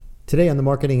Today on the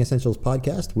Marketing Essentials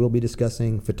podcast, we'll be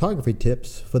discussing photography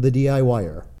tips for the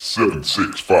DIYer. 7,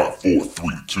 6, 5, 4, 3,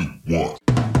 2, 1.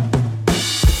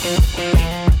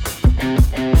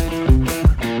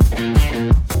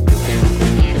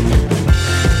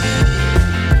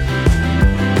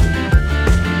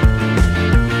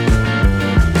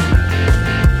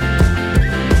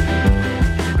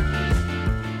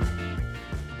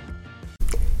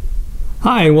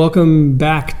 Hi, and welcome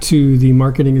back to the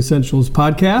Marketing Essentials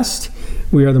podcast.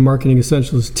 We are the Marketing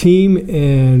Essentials team,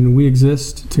 and we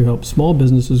exist to help small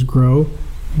businesses grow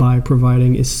by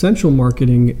providing essential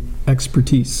marketing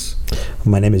expertise.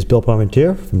 My name is Bill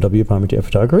Parmentier from W. Parmentier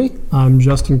Photography. I'm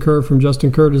Justin Kerr from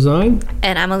Justin Kerr Design.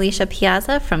 And I'm Alicia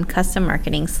Piazza from Custom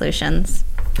Marketing Solutions.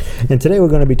 And today we're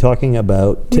going to be talking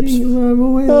about tips. We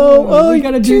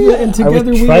got to do that, and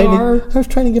together we are. I was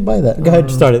trying to get by that. Go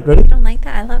ahead, start it. Ready? I don't like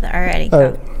that. I love that already. All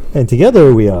right. And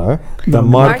together we are the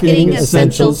Marketing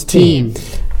Essentials team.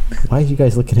 Why are you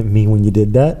guys looking at me when you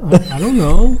did that? I don't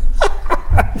know.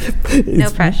 No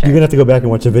pressure. You're going to have to go back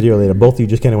and watch the video later. Both of you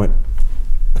just kind of went,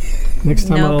 Next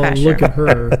time No I'll pressure. look at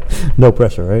her. no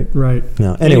pressure, right? Right.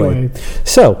 No. Anyway,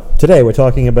 so today we're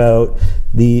talking about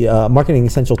the marketing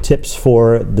essential tips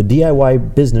for the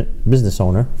DIY business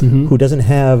owner who doesn't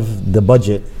have the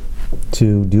budget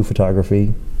to do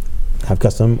photography, have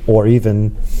custom, or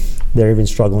even they're even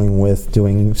struggling with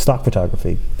doing stock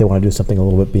photography. They want to do something a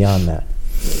little bit beyond that.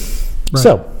 Right.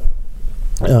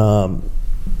 So,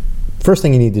 first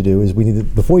thing you need to do is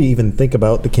before you even think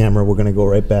about the camera, we're going to go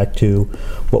right back to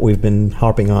what we've been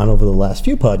harping on over the last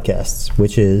few podcasts,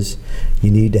 which is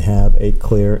you need to have a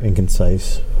clear and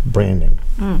concise branding.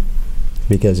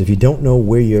 Because if you don't know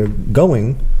where you're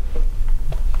going,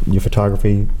 your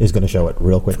photography is going to show it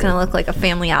real quickly. It's going to look like a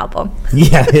family album.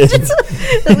 Yeah, it's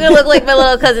It's going to look like my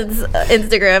little cousin's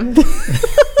Instagram.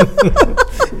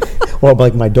 well,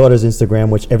 like my daughter's Instagram,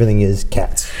 which everything is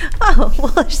cats. Oh,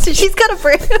 well, she's got a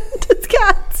brand. It's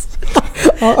cats.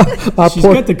 She's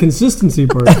got the consistency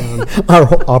part down.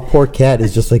 Our poor cat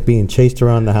is just like being chased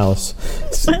around the house.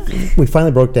 We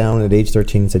finally broke down at age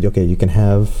 13 and said, okay, you can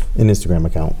have an Instagram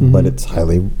account, but it's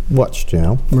highly watched,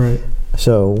 Right.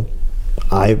 So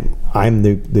I'm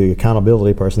the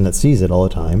accountability person that sees it all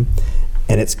the time,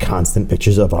 and it's constant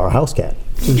pictures of our house cat.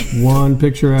 Just one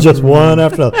picture after Just one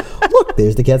after another. Look,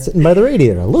 there's the cat sitting by the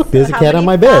radiator. Look, there's a cat on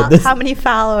my bed. How many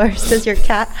followers does your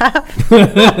cat have?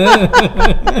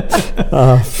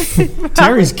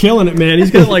 Terry's killing it, man.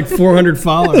 He's got like 400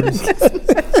 followers.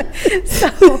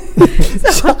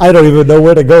 I don't even know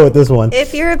where to go with this one.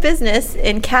 If you're a business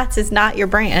and cats is not your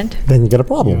brand, Then you got a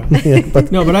problem. Yeah,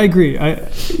 but No, but I agree.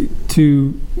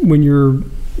 When you're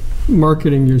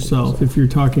marketing yourself, if you're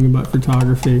talking about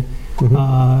photography,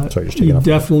 Sorry, just take it you off.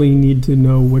 definitely need to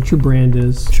know what your brand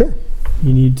is. Sure.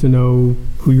 You need to know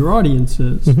who your audience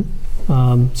is.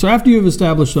 So after you've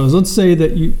established those, let's say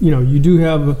that you do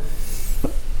have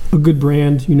a good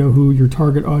brand, you know who your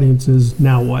target audience is.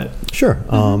 Now what? Sure.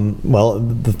 Well,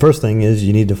 the first thing is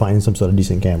you need to find some sort of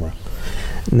decent camera.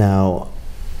 Now,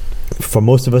 for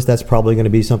most of us, that's probably going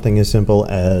to be something as simple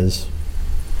as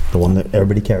the one that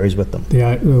everybody carries with them.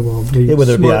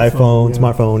 Whether it be iPhone,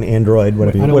 smartphone, Android,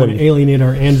 whatever. I don't want to alienate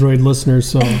our Android listeners,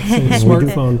 so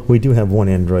smartphone. We do have one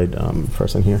Android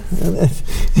person here.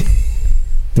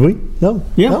 Do we? No.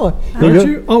 Yeah. No. Aren't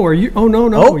you? Oh, are you? Oh,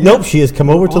 no. Oh, yeah. nope. She has come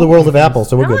over to the world of Apple,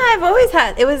 so we're no, good. I've always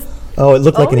had. It was. Oh, it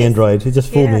looked like an always- Android. It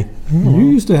just fooled Yeah. me. You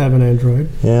used to have an Android,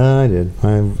 Yeah, I did.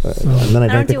 And then I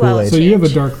drank the do well Kool-Aid. so you have a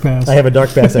dark past. I have a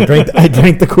dark past. I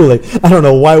drank the Kool-Aid. I don't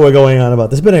know why we're going on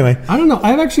about this, but anyway. I don't know.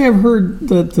 I've actually heard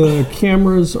that the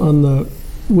cameras on the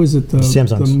Samsungs.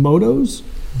 the Motos?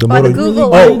 The Oh, the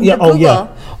Google Oh one. yeah. The Oh yeah.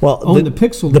 Google. Well, the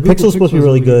Pixel. The Google Pixel's supposed to be Pixel's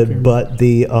really a really good, good but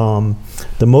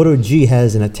the Moto G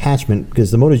has an attachment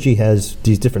because the Moto G has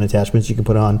these different attachments you can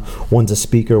put on. One's a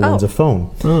speaker, one's a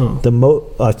phone. Oh.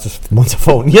 One's a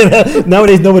phone. Yeah.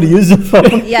 Nowadays nobody uses a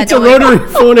phone. Yeah, It's a no, like- rotary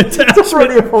phone attachment. It's a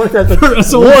radio phone attachment. For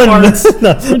us old One. farts.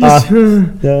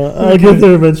 No, yeah, I'll get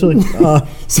there eventually.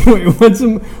 So wait,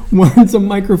 one's a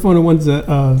microphone and one's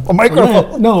a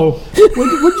microphone. No, what'd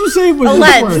you say was A the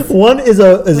lens. word? One is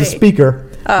a Wait. speaker.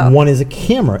 Oh. One is a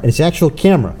camera, and it's an actual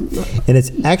camera, and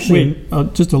it's actually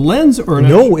Wait, just a lens or an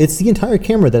no, it's the entire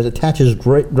camera that attaches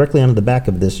directly onto the back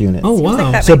of this unit. Oh wow.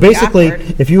 like that So might be basically,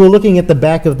 awkward. if you were looking at the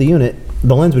back of the unit,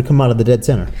 the lens would come out of the dead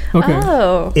center. Okay.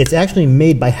 Oh. It's actually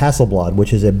made by Hasselblad,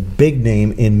 which is a big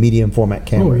name in medium format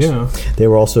cameras. yeah. They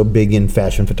were also big in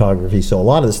fashion photography, so a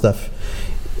lot of the stuff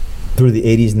through the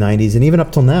 80s, 90s, and even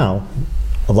up till now,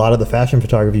 A lot of the fashion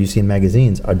photography you see in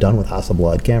magazines are done with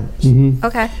Hasselblad cameras.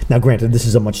 Okay. Now, granted, this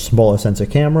is a much smaller sensor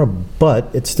camera, but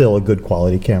it's still a good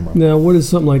quality camera. Now, what does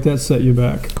something like that set you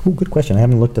back? Oh, good question. I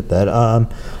haven't looked at that. I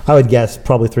would guess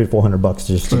probably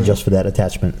 $300-400 just for that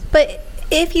attachment. But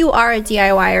if you are a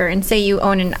DIYer and say you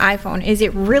own an iPhone, is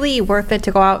it really worth it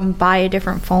to go out and buy a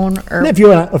different phone? Or If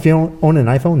you own an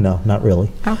iPhone, no, not really.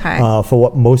 Okay. For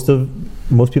what most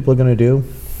people are going to do,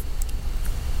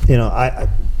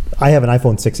 I have an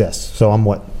iPhone 6s, so I'm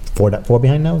what, 4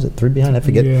 behind now? Is it 3 behind? I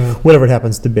forget. Yeah. Whatever it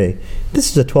happens to be.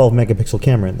 This is a 12 megapixel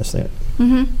camera in this thing.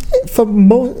 For I'm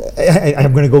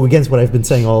going to go against what I've been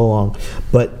saying all along,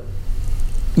 but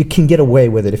you can get away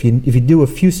with it if you do a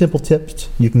few simple tips.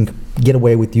 You can get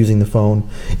away with using the phone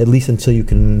at least until you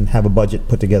can have a budget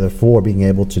put together for being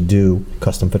able to do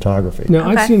custom photography. Now,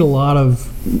 I've Okay. seen a lot of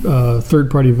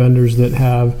third-party vendors that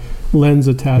have lens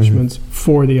attachments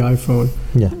for the iPhone.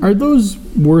 Yeah. Are those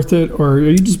worth it, or are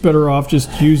you just better off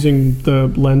just using the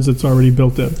lens that's already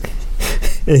built in?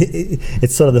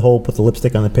 It's sort of the whole put the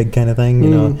lipstick on the pig kind of thing, you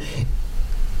know.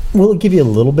 Will it give you a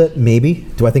little bit? Maybe.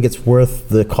 Do I think it's worth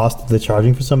the cost of the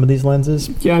charging for some of these lenses?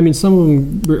 Yeah, I mean, some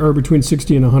of them are between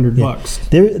 60 and 100 bucks.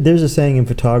 There's a saying in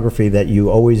photography that you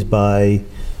always buy,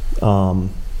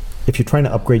 if you're trying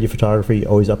to upgrade your photography, you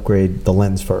always upgrade the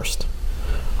lens first.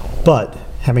 But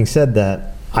having said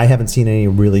that, I haven't seen any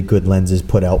really good lenses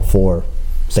put out for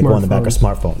that go on the back of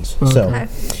smartphones. Okay.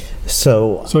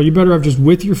 So So you're better off just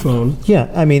with your phone. yeah,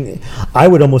 I mean, I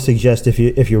would almost suggest if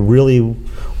you really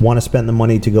want to spend the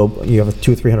money to go, you have $200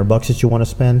 or $300 that you want to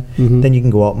spend, then you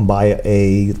can go out and buy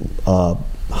a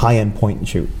high-end point and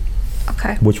shoot,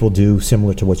 Okay. which will do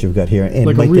similar to what you've got here. And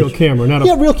Like a might real get- camera, not a...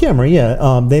 Yeah, real camera.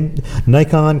 Yeah,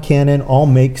 Nikon, Canon, all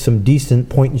make some decent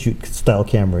point and shoot style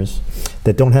cameras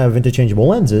that don't have interchangeable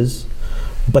lenses,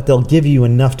 but they'll give you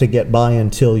enough to get by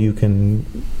until you can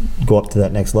go up to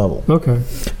that next level. Okay.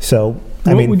 So, I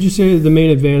What mean, would you say is the main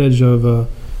advantage of a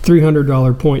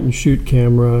 $300 point and shoot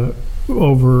camera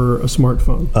over a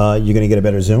smartphone? you're going to get a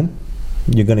better zoom.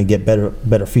 You're going to get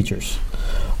better features.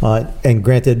 And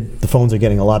granted, the phones are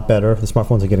getting a lot better. The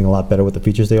smartphones are getting a lot better with the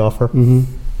features they offer.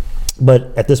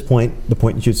 But at this point, the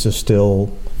point and shoots are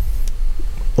still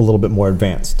a little bit more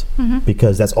advanced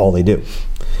because that's all they do.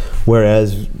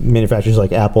 Whereas manufacturers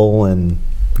like Apple and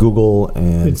Google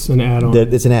and It's an add-on.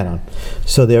 it's an add-on.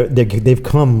 So they've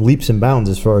come leaps and bounds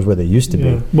as far as where they used to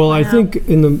Yeah. be. Well, I think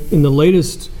in the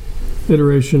latest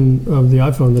iteration of the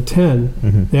iPhone, the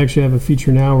 10, they actually have a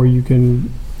feature now where you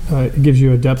can it gives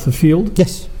you a depth of field.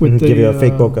 Yes, With give you a the,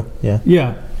 fake bokeh. Yeah.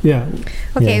 Yeah.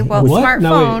 Okay, Yeah. well, What? No,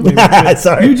 smartphone. wait.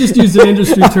 Sorry. You just used an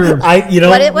industry term.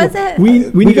 What was it?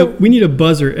 We need a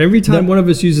buzzer every time one of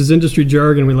us uses industry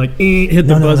jargon. We like hit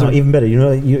the buzzer. No, even better. You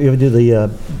know, you ever do the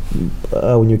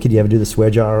when you're a kid, you ever do the swear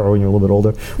jar, or when you're a little bit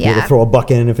older, you have Yeah. to throw a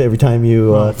buck in if every time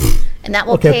you. And that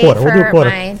will Okay, pay quarter. We'll do a for quarter.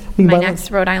 my We can buy that.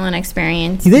 next Rhode Island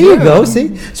experience. There you go.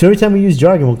 See, so every time we use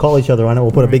jargon, we'll call each other on it.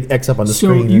 We'll put a big X up on the So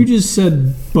screen. you and- just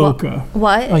said bokeh.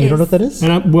 What? oh, you don't know what that is?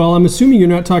 And I'm assuming you're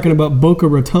not talking about Boca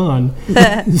Raton.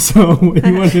 So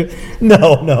you want to?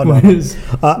 No. What is?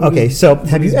 Okay, so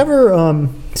have you ever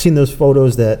seen those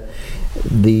photos that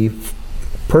the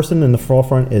person in the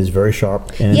forefront is very sharp,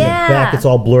 and Yeah. the back it's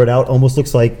all blurred out, almost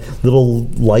looks like little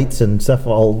lights and stuff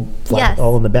all flat, Yes.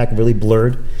 all in the back, really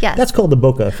blurred? Yes. That's called the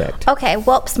bokeh effect. Okay,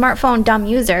 well, smartphone dumb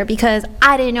user, because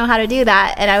I didn't know how to do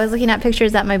that. And I was looking at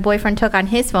pictures that my boyfriend took on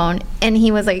his phone, and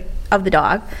he was like, of the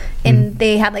dog, and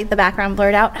they had like the background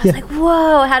blurred out. I was Yeah. like,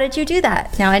 whoa, how did you do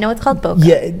that? Now I know it's called bokeh.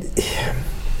 Yeah,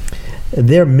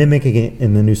 they're mimicking it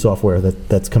in the new software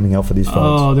that's coming out for these phones.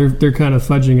 Oh, they're kind of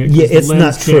fudging it. 'cause Yeah, the it's lens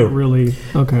not can't true. Really.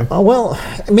 Okay. Well,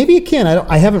 maybe it can.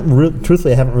 I haven't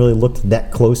truthfully, I haven't really looked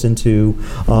that close into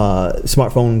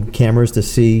smartphone cameras to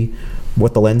see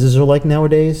what the lenses are like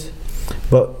nowadays.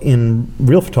 But in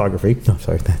real photography, no,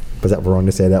 sorry, was that wrong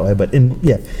to say it that way? But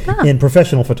in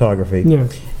professional photography, Yeah.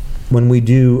 when we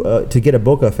do to get a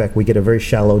bokeh effect, we get a very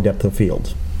shallow depth of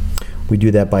field. We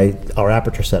do that by our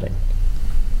aperture setting.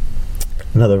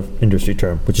 Another industry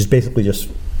term, which is basically just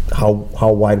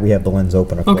how wide we have the lens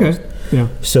open or closed. Okay. Yeah.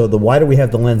 So the wider we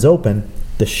have the lens open,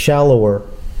 the shallower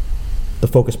the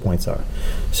focus points are.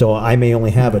 So I may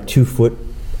only have a 2-foot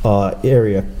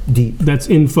area deep. That's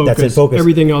in focus. That's in focus.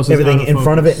 Everything else is Everything out of in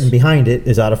front of it focus. and behind it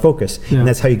is out of focus. Yeah. And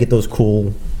that's how you get those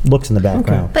cool looks in the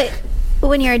background. But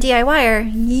when you're a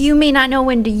DIYer, you may not know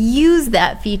when to use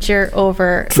that feature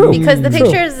over. True. Because the True.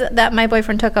 pictures that my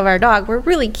boyfriend took of our dog were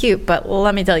really cute, but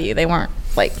let me tell you, they weren't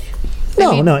like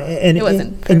No, and it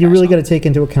wasn't and you really got professional. to take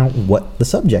into account what the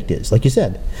subject is. Like you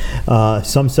said,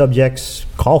 some subjects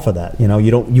call for that.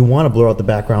 You want to blur out the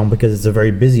background because it's a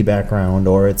very busy background,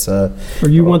 or it's a Or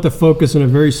you want the focus in a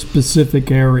very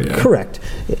specific area. correct.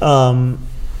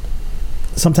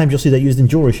 Sometimes you'll see that used in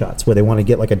jewelry shots where they want to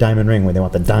get like a diamond ring, where they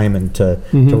want the diamond to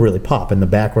really pop, and the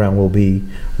background will be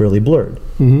really blurred.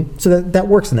 Mm-hmm. So that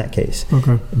works in that case.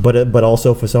 Okay. But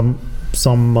also for some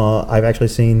I've actually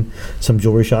seen some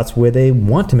jewelry shots where they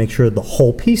want to make sure the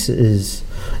whole piece is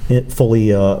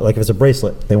fully like if it's a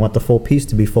bracelet, they want the full piece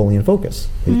to be fully in focus.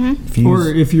 If you Or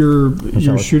use- if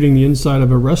you're shooting the inside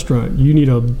of a restaurant, you need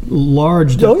a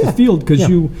large depth yeah. of field because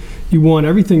Yeah. you want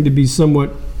everything to be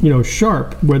somewhat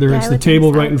sharp, whether Yeah, it's I the would think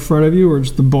table so. right in front of you or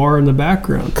it's the bar in the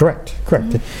background. Correct.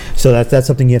 So that's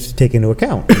something you have to take into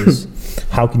account is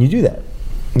how can you do that?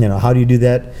 How do you do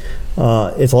that?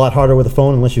 It's a lot harder with a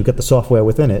phone unless you've got the software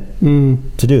within it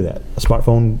to do that. A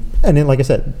smartphone, and then like I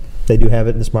said, they do have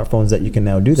it in the smartphones that you can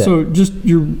now do that. So just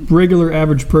your regular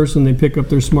average person, they pick up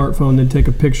their smartphone, they take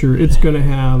a picture. It's going to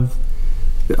have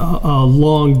a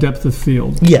long depth of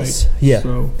field. Yes, right? yeah.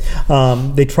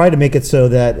 So, They try to make it so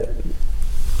that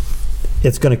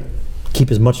it's going to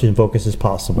keep as much in focus as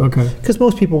possible. Okay. Because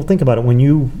most people think about it when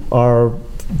you are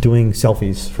doing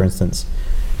selfies, for instance,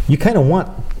 you kind of want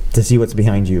to see what's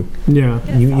behind you. yeah.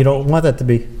 You don't want that to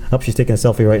be. Oh, she's taking a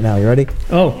selfie right now. You ready?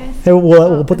 Oh, Hey,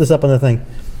 we'll put this up on the thing.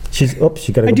 She got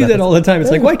to go I do back. that all the time.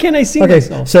 It's like, why can't I see Okay,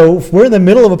 myself? so we're in the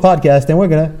middle of a podcast and we're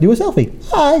gonna do a selfie.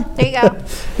 Hi. There you go.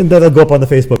 And that'll go up on the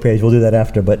Facebook page. We'll do that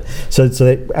after. But so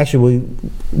that actually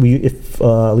we if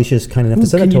Alicia's kind enough to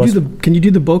send it to us. Can you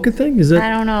do the bokeh thing? Is I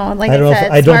that don't know. Like I I, don't know if-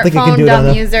 said, I don't think you can smartphone do it on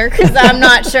dumb the- user because I'm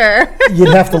not sure. You'd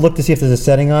have to look to see if there's a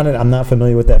setting on it. I'm not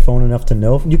familiar with that phone enough to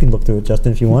know. You can look through it,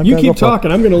 Justin, if you want. you Go keep for it.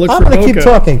 talking? I'm going to look I'm for going to keep bokeh.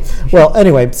 talking. Well,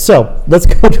 anyway, so let's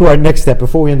go to our next step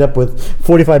before we end up with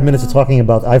 45 minutes of talking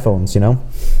about iPhones,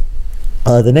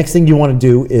 The next thing you want to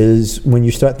do is when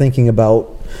you start thinking about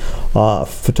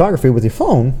photography with your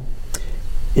phone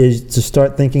is to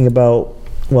start thinking about,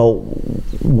 well,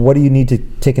 what do you need to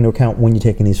take into account when you're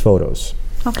taking these photos?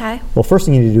 Okay. Well, first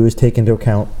thing you need to do is take into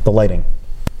account the lighting.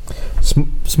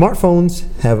 Smartphones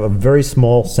have a very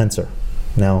small sensor.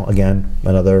 Now, again,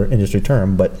 another industry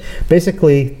term, but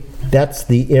basically that's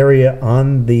the area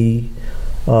on the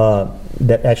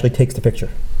that actually takes the picture,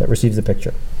 that receives the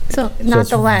picture. So So not it's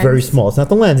the lens. very small. It's not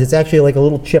the lens. It's actually like a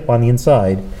little chip on the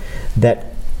inside that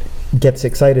gets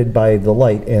excited by the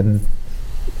light and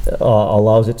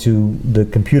allows it to, the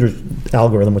computer's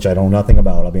algorithm, which I know nothing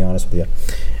about, I'll be honest with you,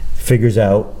 figures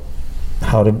out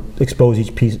how to expose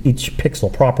each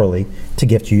pixel properly to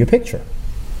get you your picture.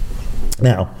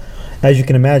 Now, as you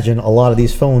can imagine, a lot of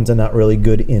these phones are not really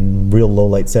good in real low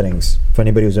light settings. For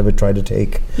anybody who's ever tried to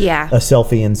take Yeah. a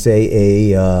selfie in,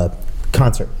 say, a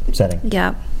concert setting,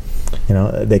 Yeah.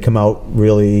 they come out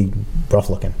really rough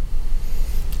looking.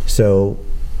 So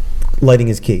lighting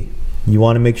is key. You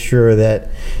want to make sure that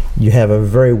you have a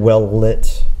very well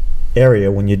lit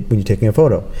area when you're taking a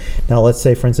photo. Now, let's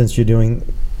say, for instance, you're doing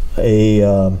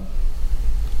a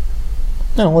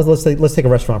let's take a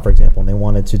restaurant, for example, and they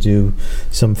wanted to do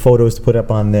some photos to put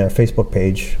up on their Facebook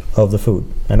page of the food.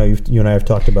 I know you and I have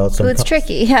talked about some. Food's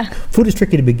tricky. Yeah. Food is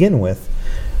tricky to begin with,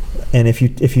 and if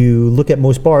you look at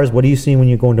most bars, what do you see when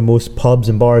you go into most pubs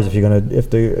and bars? If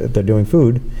they're doing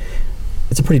food,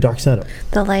 it's a pretty dark setup.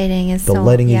 The lighting is The so.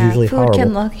 lighting is yeah. usually Food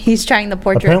can horrible. look. He's trying the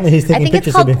portrait. Apparently he's taking I think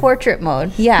pictures it's of called it. portrait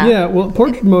mode. Yeah. Yeah, well,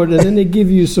 portrait mode, and then they give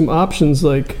you some options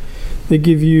like they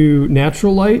give you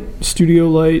natural light, studio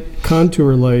light,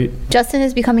 contour light, Justin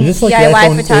is becoming a Is this like the DIY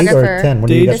iPhone 8 photographer. or 10? What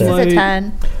do you got Stage This there? is a light.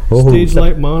 10. Oh, stage so-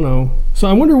 light mono. So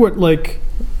I wonder what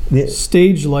Yeah,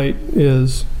 stage light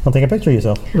is. I'll take a picture of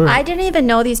yourself. All I right. didn't even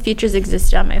know these features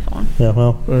existed on my phone. Yeah,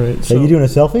 well, All right. are So you doing a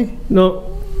selfie?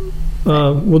 no,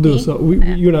 we'll do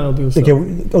Me? a you and I will do a Okay,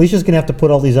 selfie. Alicia's gonna have to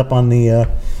put all these up on the.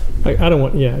 I don't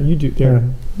want. Yeah, you do. There.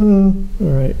 All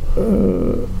right.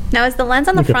 Now, is the lens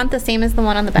on the Okay. front the same as the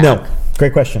one on the back? No,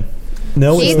 great question.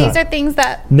 No, See, it's these not. are things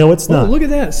that. No, it's Oh, not. look at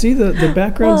that. See the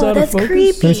background's Whoa, out of that's focus.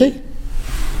 creepy. Can you see?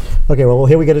 Okay, well,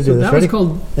 here we got to do So this. that was Ready?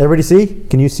 called. Everybody see?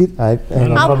 Can you see? Hang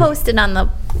on, I'll probably- post it on the.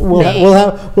 We'll, page.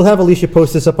 we'll have Alicia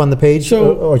post this up on the page,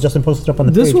 So- or Justin post it up on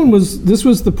the This page. this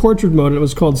was the portrait mode. And it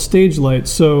was called stage light.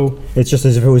 So It's just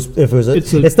as if it was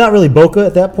It's it's, a- not really bokeh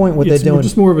at that point. What it's they're doing,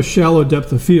 just more of a shallow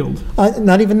depth of field.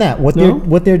 not even that. What No?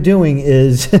 they're doing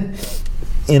is,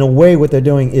 in a way, what they're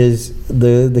doing is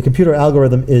the computer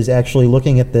algorithm is actually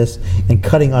looking at this and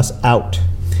cutting us out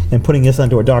and putting this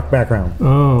onto a dark background.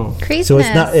 Oh. Creepiness. So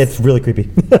it's really creepy.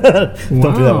 Don't do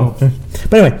that Wow. one.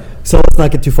 But anyway, so let's not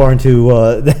get too far into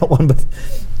that one. But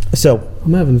So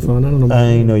I'm having fun. I don't know.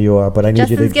 I know you are, but I need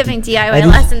you to. Justin's giving DIY I need-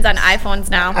 lessons on iPhones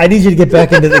now. I need you to get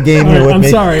back into the game here with I'm me.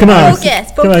 sorry. Come on.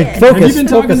 Focus, Come on. focus. Focus. Have you been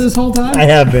talking focus. this whole time? I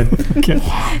have been. Okay.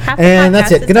 Half the And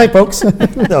that's podcast it. is Good night, done. folks.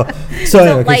 No. So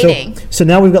anyway, okay, lighting. so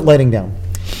now we've got lighting down.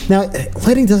 Now,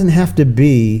 lighting doesn't have to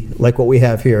be like what we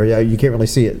have here. Yeah, you can't really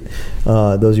see it,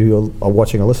 those of you who are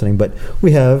watching or listening, but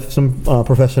we have some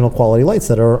professional quality lights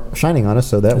that are shining on us,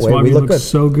 so that That's way why we look good.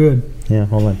 so good. Yeah,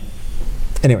 hold on.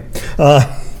 Anyway,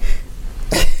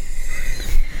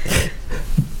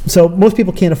 so most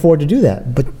people can't afford to do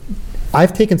that, but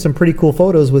I've taken some pretty cool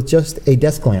photos with just a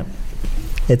desk lamp.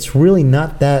 It's really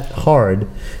not that hard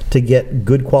to get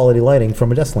good quality lighting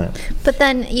from a desk lamp. But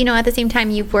then, at the same time,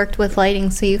 you've worked with lighting,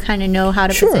 so you kind of know how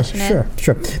to position it.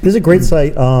 Sure. There's a great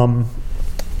site.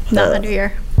 Not under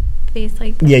your face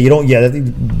like that. Yeah, you don't. Yeah, do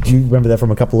you remember that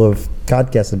from a couple of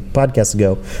podcasts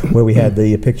ago, where we had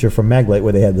the picture from Maglite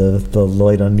where they had the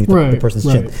light underneath the Right, person's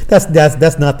right. chin.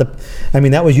 That's not the. I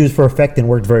mean, that was used for effect and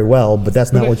worked very well, but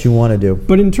that's not But what you want to do.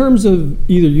 But in terms of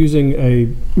either using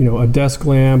a desk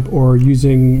lamp or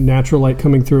using natural light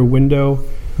coming through a window,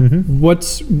 Mm-hmm.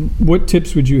 what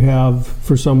tips would you have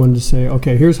for someone to say,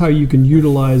 okay, here's how you can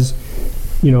utilize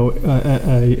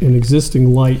an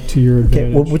existing light to your Okay,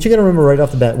 advantage? well, what you got to remember right off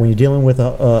the bat when you're dealing with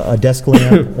a desk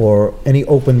lamp or any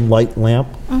open light lamp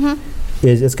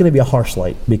is it's going to be a harsh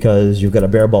light because you've got a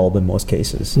bare bulb in most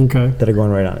cases Okay. that are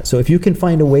going right on it. So if you can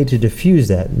find a way to diffuse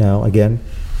that, now again,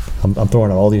 I'm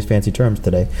throwing out all these fancy terms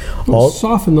today.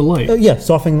 Soften the light. Yeah,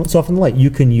 soften the light.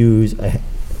 You can use.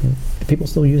 Do people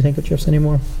still use handkerchiefs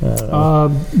anymore?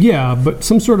 Yeah, but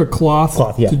some sort of cloth,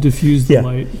 Cloth, yeah. to diffuse the Yeah,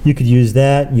 light. you could use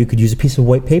that. You could use a piece of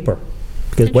white paper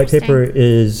because white paper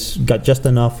got just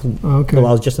enough, Okay.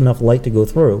 allows just enough light to go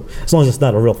through. As long as it's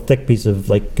not a real thick piece of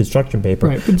like construction paper.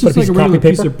 Right, but a just piece like a of regular copy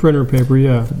piece of printer paper,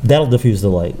 yeah. that'll diffuse the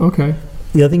light. Okay.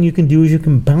 The other thing you can do is you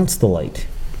can bounce the light.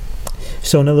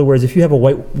 So in other words, if you have a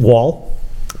white wall,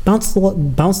 bounce the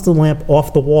lamp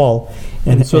off the wall,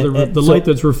 And so the so- light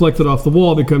that's reflected off the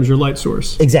wall becomes your light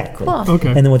source. exactly. Cool. Okay.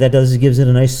 And then what that does is it gives it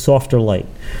a nice softer light.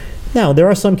 Now, there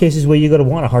are some cases where you're going to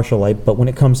want a harsher light, but when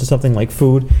it comes to something like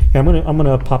food, here, I'm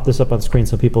gonna pop this up on screen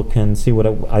so people can see what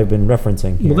I've been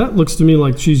referencing here. Well, that looks to me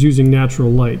like she's using natural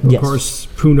light. Of Yes. course,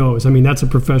 who knows? I mean, that's a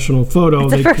professional photo.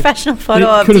 It's a They- professional photo it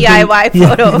of could've been- DIY Yeah,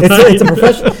 photo. it's a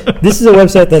professional. This is a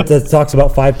website that talks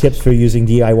about 5 tips for using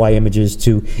DIY images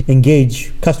to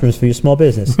engage customers for your small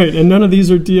business. Right, and none of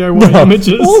these are DIY No.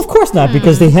 images. Well, of course not,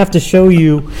 because they have to show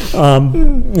you,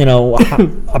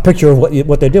 a picture of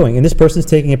what they're doing. And this person's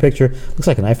taking a picture. Looks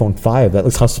like an iPhone 5. That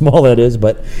looks how small that is.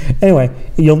 But anyway,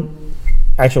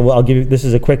 I'll give you. This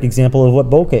is a quick example of what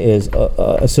bokeh is.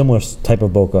 A similar type of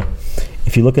bokeh.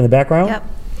 If you look in the background,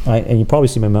 Yep. and you probably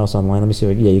see my mouse online. Let me see.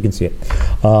 Yeah, you can see it.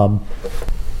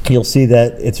 You'll see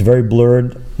that it's very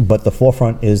blurred, but the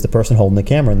forefront is the person holding the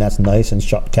camera, and that's nice and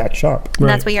tack sharp. And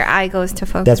Right. that's where your eye goes to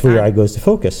focus That's where your on, eye goes to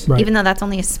focus. Right. even though that's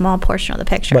only a small portion of the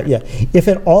picture. But yeah, if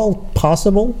at all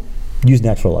possible, use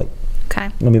natural light. Okay.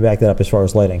 Let me back that up as far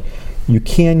as lighting. You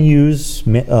can use,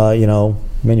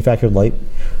 manufactured light,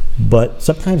 but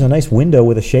sometimes a nice window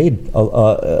with a shade,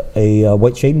 a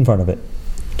white shade in front of it,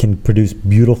 can produce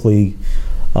beautifully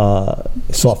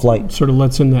soft light. Sort of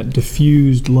lets in that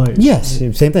diffused light. Yes,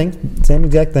 same thing, same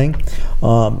exact thing.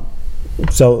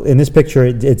 So in this picture,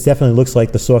 it definitely looks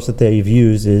like the source that they've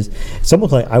used is it's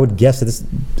almost like, I would guess that this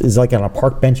is like on a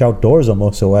park bench outdoors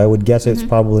almost. So I would guess it's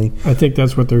probably, I think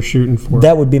that's what they're shooting for.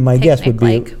 that would be my guess would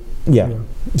be, Picnic-like. yeah.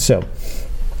 Yeah.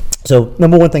 So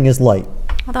number one thing is light.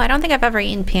 Although I don't think I've ever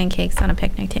eaten pancakes on a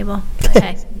picnic table. But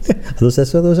hey,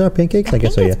 Those are pancakes? I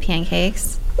guess so, think yeah. it's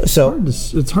pancakes. So,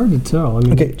 It's hard to tell. I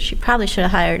mean, okay. She probably should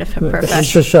have hired a Just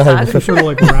professional show her- it's photographer. sort of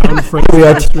like round French Here we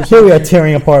are, toast or here we are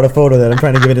tearing apart a photo that I'm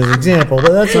trying to give it as an example,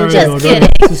 but that's Sorry, okay. no, Just go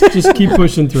ahead. kidding. Just keep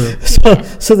pushing through.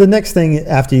 So the next thing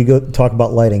after you go talk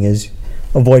about lighting is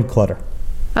avoid clutter.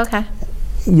 Okay.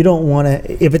 You don't want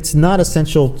to, if it's not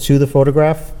essential to the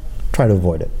photograph, try to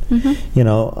avoid it.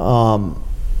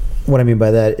 What I mean by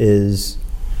that is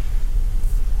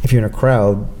if you're in a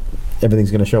crowd, everything's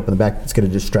going to show up in the back. It's going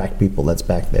to distract people that's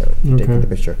back there taking Okay. the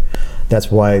picture. That's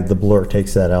why the blur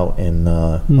takes that out in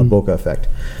a bokeh effect.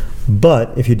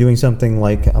 But if you're doing something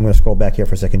like, I'm going to scroll back here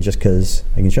for a second just because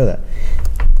I can show that.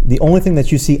 The only thing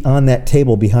that you see on that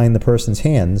table behind the person's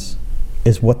hands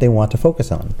is what they want to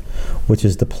focus on, which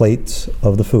is the plates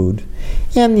of the food.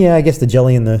 And yeah, I guess the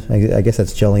jelly and I guess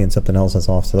that's jelly and something else that's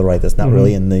off to the right that's not Mm-hmm.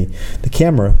 really in the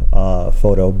camera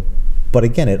photo. But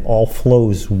again, it all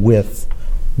flows with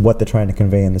what they're trying to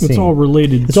convey in the scene. It's all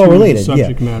related. It's all to related. The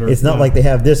subject yeah. matter. It's not Yeah. like they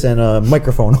have this and a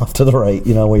microphone off to the right.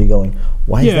 Where you're going.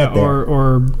 Why is that there?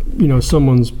 or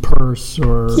someone's purse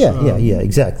or Yeah,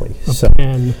 exactly. a So,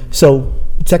 pen.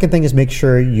 second thing is make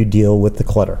sure you deal with the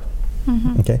clutter.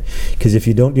 Okay, because if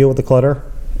you don't deal with the clutter,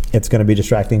 it's going to be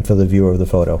distracting for the viewer of the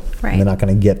photo. Right. And they're not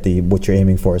going to get what you're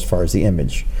aiming for as far as the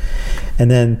image. And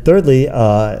then thirdly,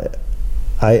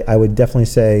 I would definitely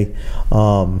say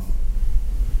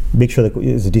make sure that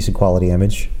it's a decent quality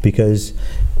image, because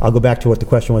I'll go back to what the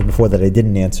question was before that I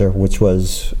didn't answer, which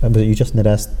was you just had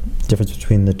asked the difference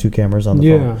between the two cameras on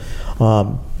the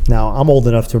phone. Now, I'm old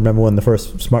enough to remember when the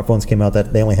first smartphones came out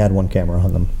that they only had one camera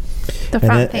on them. The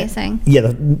front facing.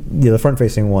 Yeah, the front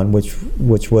facing one,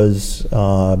 which was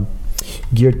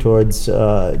geared towards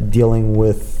dealing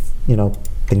with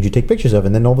things you take pictures of,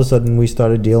 and then all of a sudden we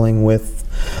started dealing with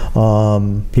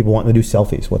people wanting to do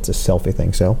selfies. What's a selfie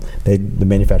thing? So the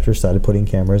manufacturers started putting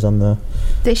cameras on the.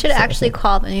 They should actually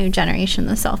call the new generation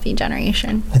the selfie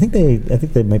generation. I think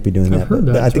they might be doing I've that. heard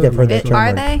that I think I've heard that term.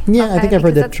 Are they? Yeah, I think I've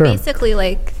heard that that's term. Basically,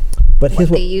 like But here's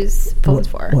what they use phones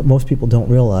for. What most people don't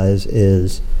realize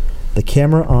is the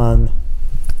camera on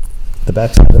the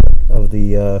back side of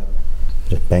the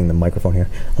just bang the microphone here,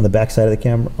 on the back side of the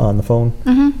camera on the phone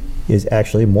is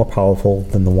actually more powerful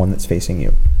than the one that's facing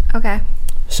you. Okay.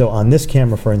 So on this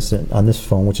camera, for instance, on this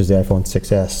phone, which is the iPhone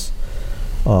 6s,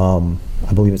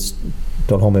 I believe it's,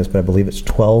 don't hold me to this, but I believe it's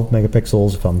 12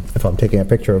 megapixels if I'm taking a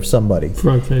picture of somebody.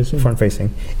 Front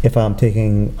facing. If I'm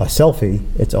taking a selfie,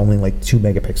 it's only like 2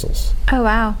 megapixels. Oh,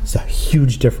 wow. It's a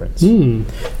huge difference. Mm.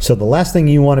 So the last thing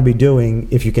you want to be doing,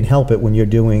 if you can help it, when you're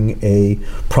doing a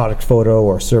product photo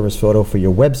or service photo for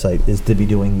your website, is to be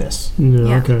doing this.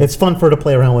 Yeah, okay. It's fun to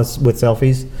play around with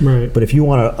selfies, Right. but if you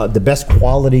want the best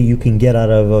quality you can get out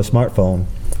of a smartphone,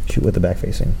 shoot with the back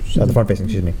facing, the front facing,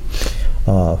 excuse me,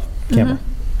 camera.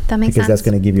 That makes Because sense. that's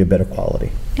going to give you a better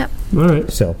quality. Yep. All right.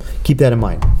 So keep that in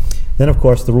mind. Then, of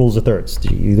course, the rules of thirds.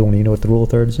 Do either one of you know what the rule of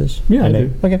thirds is? Yeah, I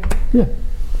do. Okay. Yeah.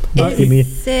 Give me-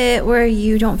 Is it where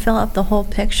you don't fill out the whole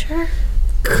picture?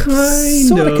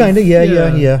 Kind Kinda,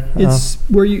 yeah. It's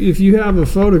where if you have a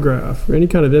photograph or any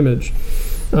kind of image,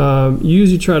 you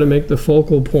usually try to make the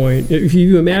focal point. If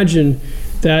you imagine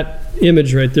that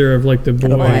image right there of like the boy,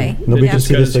 boy. that Nobody can just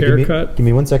see got this. his So hair give cut.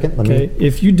 me 1 second. Let Okay, me.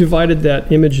 if you divided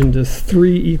that image into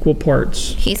 3 equal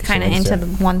parts, He's kind of what's into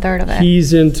that? the 1/3 of it.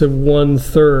 he's into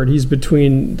 1/3. He's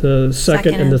between the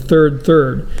second and the third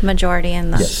third. The majority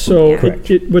and the. Yes. So Correct.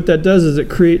 what that does is it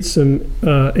creates some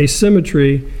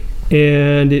asymmetry,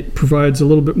 and it provides a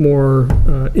little bit more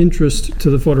interest to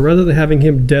the photo rather than having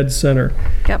him dead center.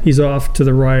 Yep. He's off to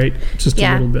the right just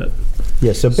Yeah. a little bit.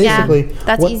 Yeah. So basically, yeah,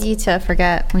 that's what- easy to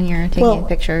forget when you're taking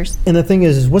pictures. And the thing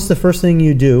is what's the first thing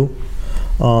you do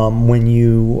when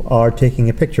you are taking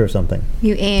a picture of something?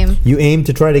 You aim. You aim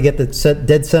to try to get the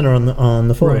dead center on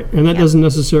the photo. Right, and that doesn't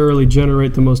necessarily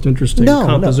generate the most interesting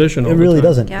composition. No, all it the really time.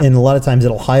 doesn't. Yep. And a lot of times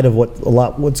it'll hide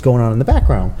what's going on in the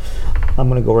background. I'm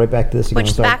going to go right back to this again. Which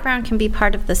I'm sorry. background can be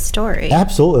part of the story.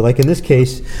 Absolutely. Like in this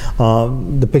case,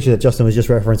 the picture that Justin was just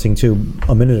referencing to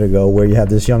a minute ago, where you have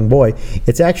this young boy,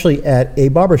 it's actually at a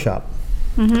barbershop.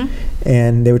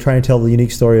 And they were trying to tell the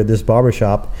unique story of this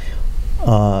barbershop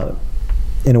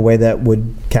in a way that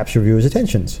would capture viewers'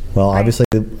 attentions. Well, Right. obviously,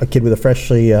 a kid with a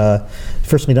freshly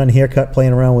done haircut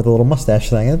playing around with a little mustache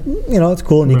thing, it's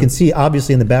cool. And you can see,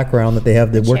 obviously, in the background that they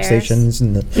have the The chairs. workstations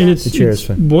and And it's, the chairs.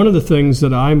 it's one of the things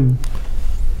that I'm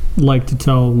like to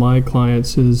tell my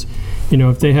clients is,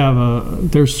 if they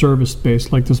have they're service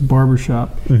based like this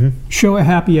barbershop, show a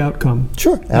happy outcome.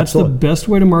 Sure, That's absolutely. the best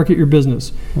way to market your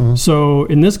business. So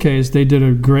in this case, they did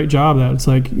a great job of that. It's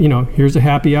like, here's a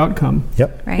happy outcome.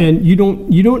 Yep. Right. And you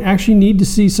don't actually need to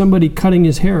see somebody cutting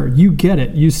his hair. You get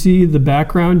it. You see the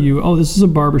background. This is a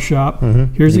barbershop.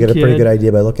 Here's You a get kid. a pretty good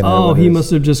idea by looking at it. Oh, what it he is.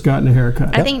 must have just gotten a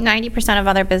haircut. I think 90% of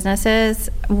other businesses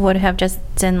would have just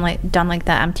done like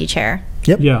the empty chair.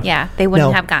 Yep. Yeah. Yeah, they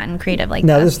wouldn't Now- have gotten creative like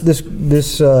Now, this.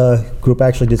 this group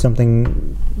actually did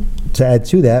something to add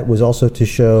to that, was also to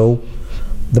show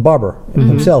the barber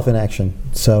himself in action.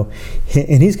 So,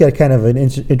 and he's got kind of an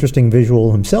interesting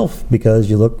visual himself,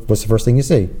 because what's the first thing you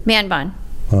see? Man bun.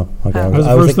 Oh, okay. Oh. That was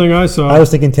the first thing I saw. I was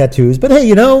thinking tattoos, but hey,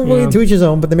 Yeah. to each his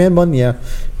own. But the man bun, yeah.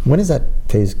 When is that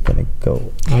phase gonna go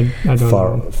I don't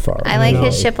far, know. far? I like know.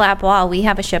 his shiplap wall. We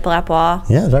have a shiplap wall.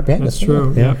 Yeah, it's right behind That's us.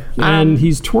 true. Yeah. Yeah. And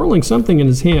he's twirling something in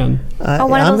his hand. Oh,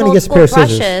 one I'm of those gonna old guess a school pair of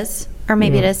scissors. brushes. Or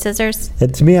maybe it is scissors.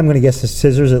 To me, I'm going to guess the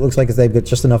scissors. It looks like they've got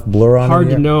just enough blur on Hard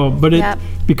it. to know, but Yep.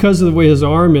 because of the way his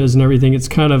arm is and everything, it's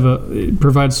kind of it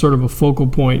provides sort of a focal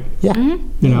point. Yeah.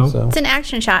 You know? So. It's an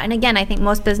action shot. And again, I think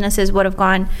most businesses would have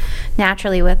gone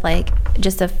naturally with like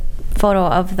just a photo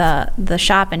of the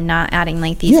shop and not adding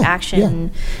like these Yeah,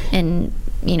 action and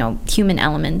human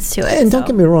elements to it. And so. don't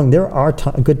get me wrong, there are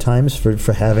good times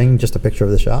for having just a picture of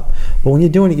the shop. But when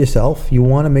you're doing it yourself, you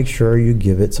want to make sure you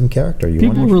give it some character. You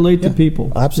People wanna relate to yeah,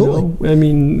 people. Absolutely. I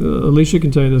mean, Alicia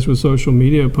can tell you this with social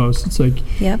media posts. It's like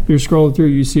Yep. you're scrolling through,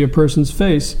 you see a person's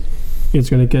face, it's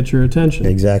going to catch your attention.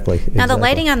 Exactly. Now the exactly.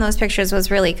 lighting on those pictures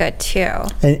was really good too.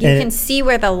 And- you and- can see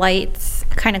where the lights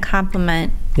kind of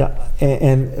complement. Yeah,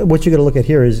 and what you got to look at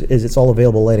here is it's all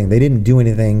available lighting. They didn't do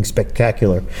anything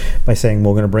spectacular by saying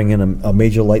we're going to bring in a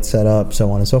major light setup, so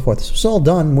on and so forth. This was all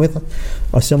done with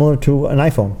similar to an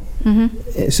iPhone.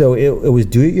 Mm-hmm. So it was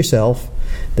do it yourself.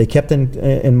 They kept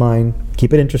in mind,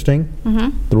 keep it interesting,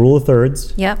 the rule of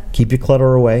thirds, Yep. keep your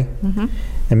clutter away,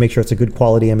 and make sure it's a good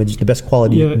quality image, the best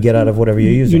quality you Yeah. can get out of whatever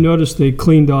you're You using. notice they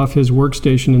cleaned off his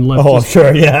workstation and left Oh, I'm just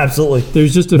sure, yeah, absolutely.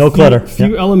 There's just a No few, clutter,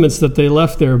 few yeah. elements that they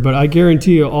left there, but I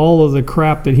guarantee you all of the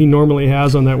crap that he normally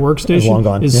has on that workstation long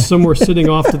gone, is yeah. somewhere sitting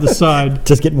off to the side.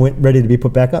 Just getting ready to be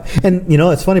put back up. And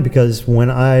it's funny because when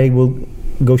I will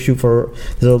go shoot for,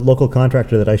 there's a local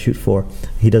contractor that I shoot for.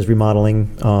 He does remodeling,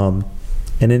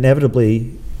 and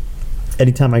inevitably,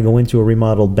 anytime I go into a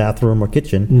remodeled bathroom or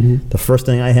kitchen, the first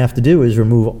thing I have to do is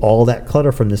remove all that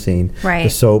clutter from the scene. Right. The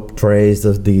soap trays,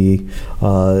 the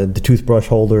toothbrush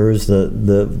holders, the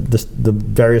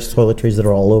various toiletries that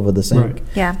are all over the sink. Right.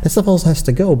 Yeah. That stuff all has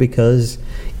to go because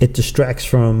it distracts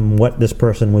from what this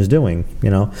person was doing,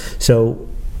 So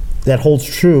that holds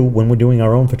true when we're doing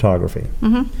our own photography.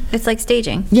 It's like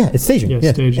staging. Yeah, it's staging.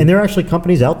 Yeah, staging. And there are actually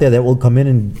companies out there that will come in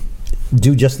and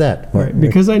do just that. Right,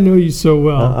 because I know you so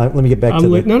well. Let me get back I'm to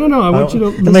like, no. I want you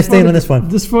to. Am I staying on this one?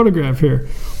 This photograph here.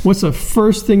 What's the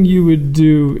first thing you would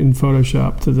do in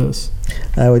Photoshop to this?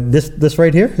 This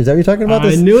right here? Is that what you're talking about?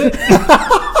 I This? knew it.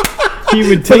 He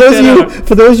would For take those, that out.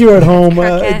 for those of you at home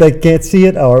Crooked. that can't see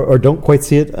it or don't quite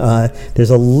see it, there's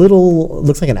a little,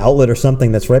 looks like an outlet or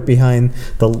something that's right behind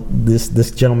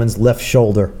this gentleman's left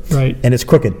shoulder. Right. And it's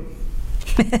crooked.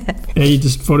 And you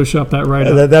just Photoshop that right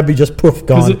up. That'd be just poof,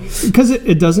 gone. Because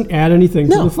it doesn't add anything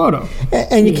to No. the photo.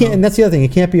 And you can't, and that's the other thing. You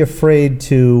can't be afraid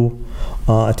to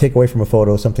take away from a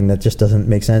photo something that just doesn't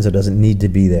make sense or doesn't need to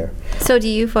be there. So do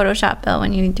you Photoshop, Bill,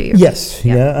 when you do your? Yes.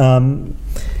 Yeah.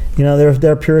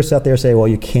 There are purists out there say, well,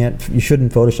 you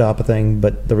shouldn't Photoshop a thing,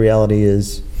 but the reality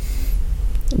is,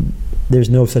 there's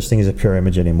no such thing as a pure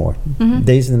image anymore.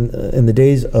 Days in the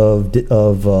days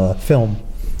of film,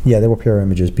 yeah, there were pure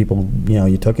images. People,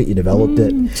 you took it, you developed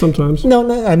it. Sometimes.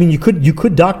 No, I mean you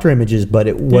could doctor images, but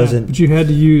it wasn't. But you had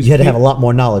to use. You had to have a lot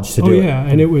more knowledge to do it.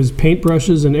 and it was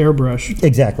paintbrushes and airbrush.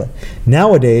 Exactly.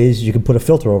 Nowadays, you can put a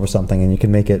filter over something and you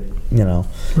can make it,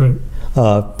 Right.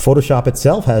 Photoshop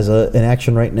itself has an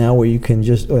action right now where you can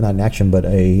not an action, but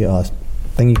a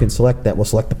thing you can select that will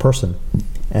select the person,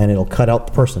 and it'll cut out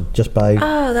the person just by.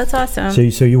 Oh, that's awesome.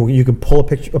 So you can pull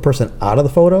a person out of the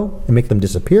photo and make them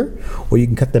disappear, or you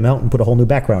can cut them out and put a whole new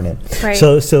background in. Right.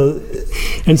 So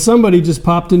And somebody just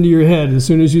popped into your head as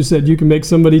soon as you said you can make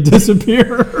somebody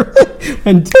disappear.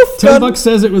 And $10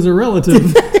 says it was a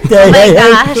relative. Oh my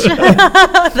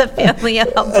gosh. The family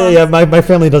album. yeah, my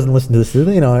family doesn't listen to this.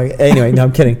 Anyway, no,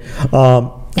 I'm kidding.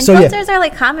 And So filters are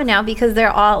like common now because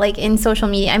they're all like in social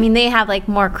media. I mean, they have like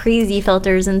more crazy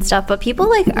filters and stuff, but people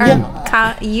like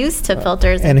are used to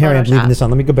filters. And in Harry, I'm leaving Photoshop. this on.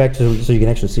 Let me go back to so you can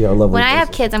actually see our lovely When I have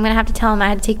faces. kids, I'm gonna have to tell them I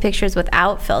had to take pictures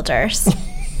without filters.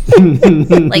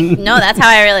 Like, no, that's how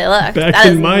I really look. Back That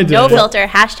in is my no day. filter.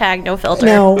 Hashtag no filter.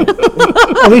 Now,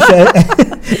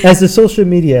 Alicia, as a social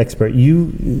media expert,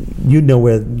 you know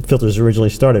where filters originally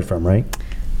started from, right?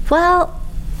 Well,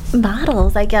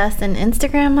 models, I guess, and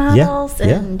Instagram models,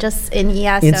 yeah. and just in so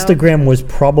Instagram was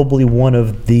probably one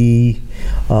of the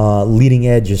leading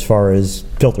edge as far as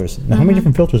filters. Now, how many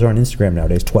different filters are on Instagram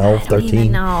nowadays? 12, I don't 13?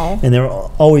 even know. And they're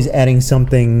always adding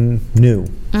something new.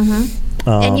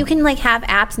 And you can like have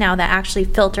apps now that actually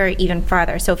filter even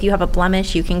farther. So if you have a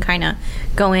blemish, you can kind of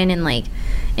go in and like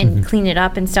and clean it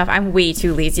up and stuff. I'm way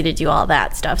too lazy to do all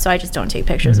that stuff, so I just don't take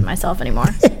pictures of myself anymore.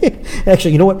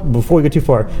 Actually, you know what? Before we go too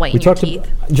far, Whiten your teeth.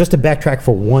 just to backtrack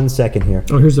for 1 second here.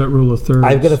 Oh, here's that rule of thirds.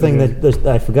 I've got a thing that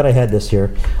I forgot I had this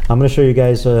here. I'm going to show you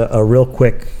guys a real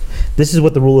quick. This is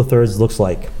what the rule of thirds looks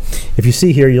like. If you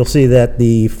see here, you'll see that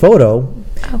the photo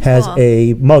has cool.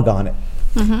 a mug on it.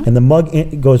 And the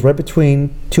mug goes right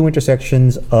between two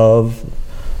intersections of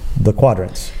the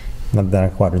quadrants.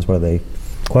 Not quadrants, what are they?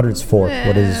 Quadrants 4.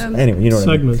 What is, anyway, you know what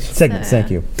I mean. Segments. Segments,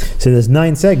 thank you. So there's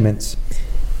 9 segments,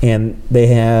 and they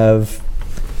have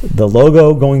the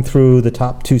logo going through the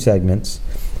top 2 segments,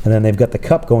 and then they've got the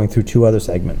cup going through 2 other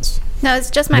segments. No,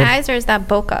 it's just my eyes, or is that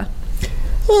bokeh?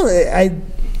 Well,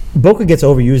 bokeh gets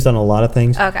overused on a lot of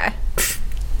things. Okay.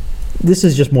 This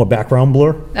is just more background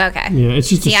blur. Okay. Yeah, it's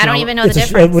just See, a I don't shallow- even know the It's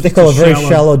difference. what they call a very Shallow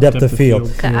shallow depth of field.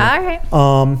 Okay, Yeah. all right.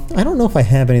 I don't know if I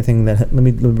have anything that. Let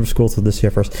me scroll through this here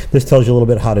first. This tells you a little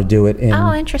bit how to do it in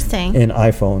Oh, interesting.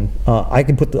 iPhone. I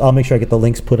can I'll make sure I get the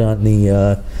links put on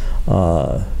the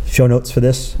show notes for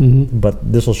this.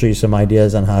 But this will show you some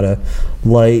ideas on how to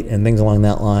light and things along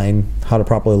that line, how to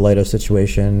properly light a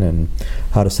situation, and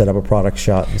how to set up a product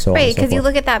shot and so on. Right, and so because you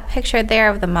forth. look at that picture there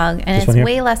of the mug, and This it's one here?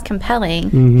 way less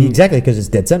compelling. Exactly, because it's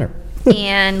dead center.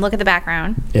 And look at the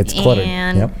background. It's cluttered.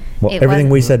 And Yep. Well, it everything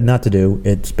wasn't- we said not to do,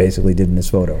 it's basically did in this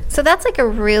photo. So that's like a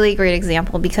really great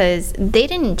example because they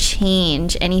didn't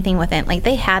change anything with it. Like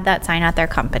they had that sign at their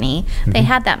company, they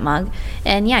had that mug,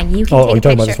 and yeah, you can Oh, take you're a talking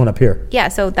picture. about this one up here. Yeah,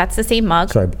 so that's the same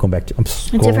mug. Sorry, going back to. I'm A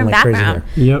scrolling different like crazy background.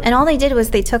 here. Yep. And all they did was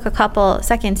they took a couple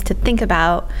seconds to think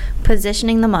about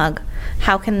positioning the mug.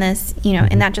 How can this,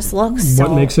 and that just looks so.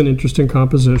 What makes an interesting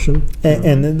composition?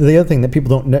 And the other thing that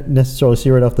people don't necessarily see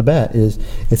right off the bat is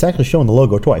it's actually showing the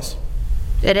logo twice.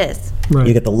 It is. Right.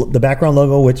 You get the background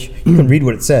logo, which you can read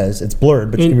what it says. It's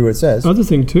blurred, but you can read what it says. Other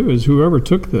thing too is whoever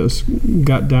took this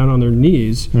got down on their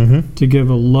knees to give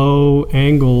a low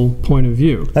angle point of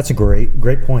view. That's a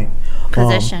great point.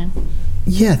 Position.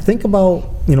 Yeah, think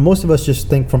about, most of us just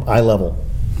think from eye level.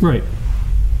 Right.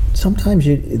 Sometimes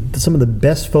some of the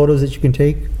best photos that you can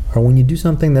take are when you do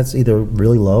something that's either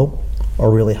really low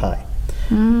or really high.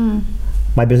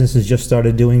 My business has just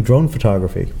started doing drone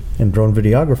photography and drone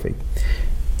videography.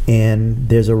 And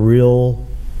there's a real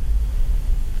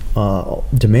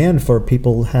demand for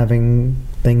people having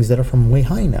things that are from way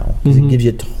high now. 'Cause it gives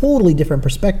you a totally different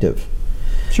perspective,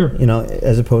 Sure.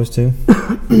 as opposed to,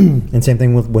 and same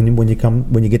thing with when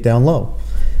you get down low.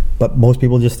 But most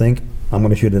people just think, I'm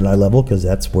going to shoot at eye level because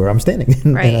that's where I'm standing.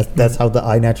 And Right. that's how the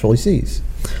eye naturally sees.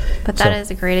 But that So-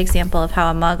 is a great example of how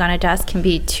a mug on a desk can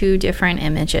be two different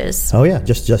images. Oh yeah,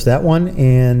 just that one,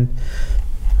 and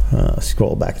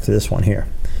scroll back to this one here.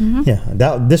 Yeah,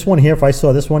 this one here. If I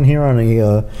saw this one here on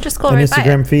Just go an right by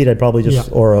Instagram it. feed, I'd probably just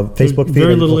Yeah. or a Facebook feed.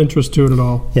 Very I'd little just- interest to it at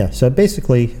all. Yeah. So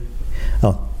basically,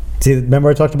 see, remember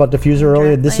I talked about diffuser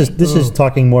earlier. This is Oh.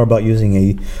 talking more about using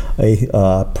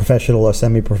a professional or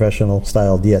semi-professional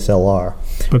style DSLR.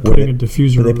 But where putting a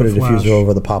diffuser where they over put a the flash. diffuser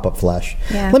over the pop-up flash.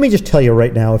 Yeah. Let me just tell you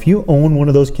right now, if you own one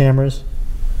of those cameras,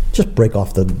 just break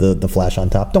off the flash on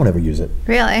top. Don't ever use it.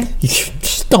 Really?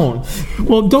 Just don't.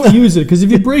 Well, don't use it because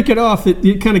if you break it off,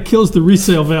 it kind of kills the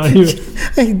resale value.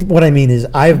 What I mean is,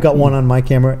 I've got one on my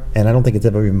camera, and I don't think it's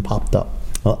ever even popped up,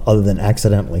 other than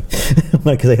accidentally,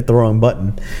 because I hit the wrong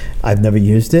button. I've never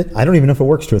used it. I don't even know if it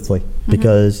works, truthfully,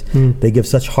 because they give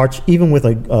such harsh, even with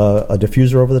a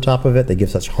diffuser over the top of it, they give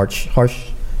such harsh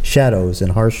shadows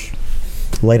and harsh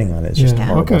lighting on it. It's just Yeah.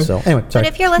 horrible. Okay. So anyway, sorry. But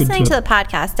if you're listening to tip. the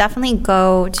podcast, definitely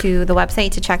go to the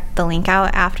website to check the link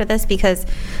out after this because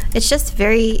it's just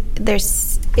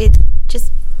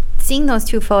just seeing those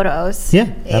two photos. Yeah,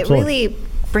 It absolutely. really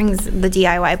brings the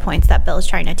DIY points that Bill's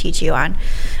trying to teach you on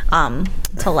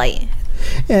to light.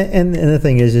 And the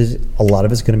thing is a lot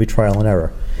of it's going to be trial and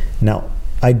error. Now,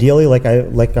 ideally, like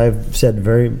I've said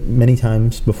very many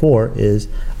times before, is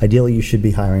ideally you should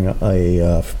be hiring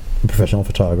a professional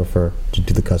photographer to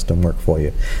do the custom work for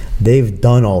you. They've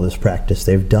done all this practice.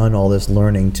 They've done all this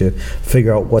learning to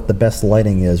figure out what the best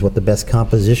lighting is, what the best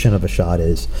composition of a shot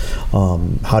is,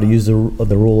 how to use the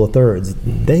rule of thirds.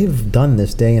 They've done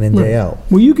this day in and day out.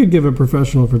 Well, you could give a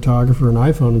professional photographer an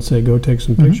iPhone and say, go take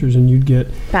some pictures, and you'd get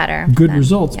Better. good than-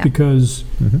 results yeah. because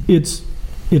it's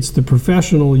the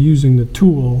professional using the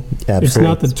tool. It's Absolutely.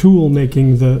 not the tool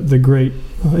making the great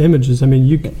images. I mean,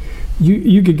 you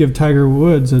could give Tiger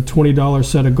Woods a $20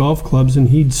 set of golf clubs, and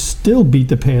he'd still beat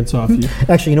the pants off you.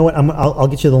 Actually, you know what? I'll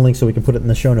get you the link so we can put it in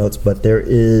the show notes. But there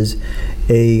is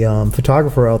a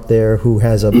photographer out there who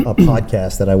has a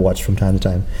podcast that I watch from time to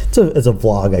time. It's a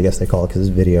vlog, I guess they call it, because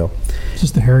it's video. It's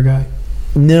just the hair guy.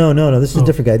 No. This is a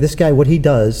different guy. This guy, what he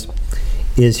does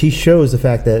is he shows the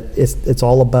fact that it's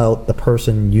all about the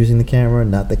person using the camera,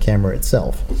 not the camera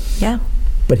itself. Yeah.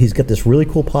 But he's got this really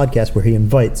cool podcast where he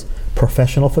invites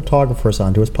professional photographers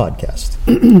onto his podcast.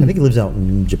 I think he lives out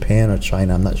in Japan or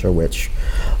China, I'm not sure which,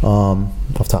 off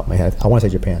the top of my head. I want to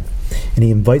say Japan. And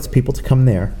he invites people to come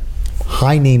there,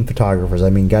 high-name photographers, I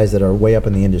mean guys that are way up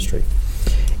in the industry.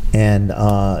 And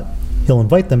he'll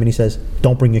invite them and he says,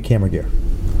 don't bring your camera gear.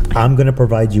 I'm going to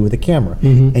provide you with a camera.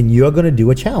 And you're going to do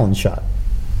a challenge shot.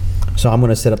 So I'm going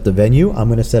to set up the venue, I'm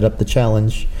going to set up the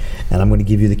challenge, and I'm going to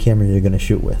give you the camera you're going to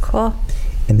shoot with. Cool.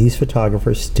 And these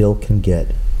photographers still can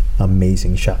get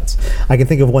amazing shots. I can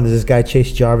think of one. There's this guy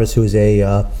Chase Jarvis, who is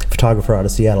a photographer out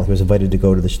of Seattle. He was invited to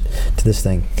go to this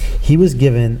thing. He was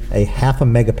given a 0.5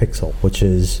 megapixel, which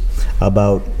is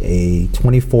about a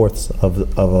 24th of an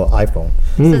iPhone.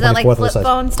 So is that like flip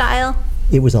phone style?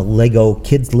 It was a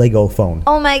kid's Lego phone.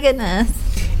 Oh my goodness.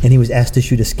 And he was asked to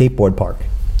shoot a skateboard park.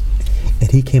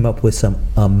 And he came up with some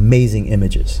amazing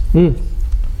images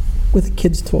with a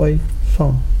kid's toy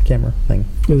phone camera thing.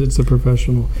 It's a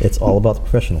professional. It's all about the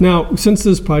professional. Now, since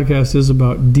this podcast is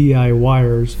about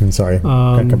DIYers, I'm sorry,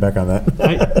 gotta come back on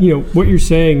that. What you're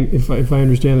saying, if I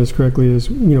understand this correctly, is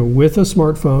with a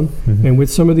smartphone and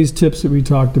with some of these tips that we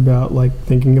talked about, like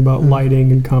thinking about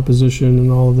lighting and composition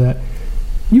and all of that,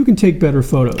 you can take better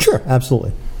photos. Sure,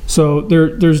 absolutely. So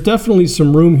there's definitely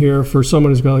some room here for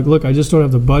someone who's going like, look, I just don't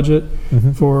have the budget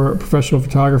for a professional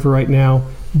photographer right now,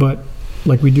 but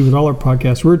like we do with all our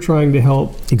podcasts, we're trying to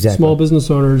help small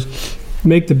business owners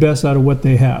make the best out of what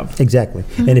they have. Exactly.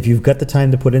 And if you've got the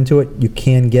time to put into it, you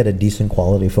can get a decent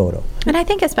quality photo. And I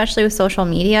think especially with social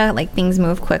media, like things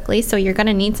move quickly, so you're going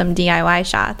to need some DIY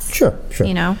shots. Sure.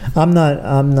 I'm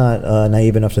not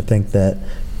naive enough to think that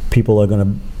people are going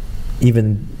to,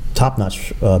 even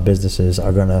top-notch businesses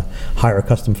are going to hire a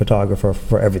custom photographer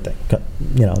for everything.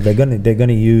 They're going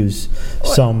to use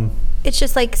some. It's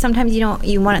just like sometimes you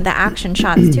want the action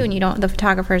shots too, and the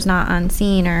photographer's not on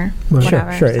scene or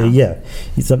whatever. Sure. So. Yeah.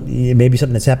 It may be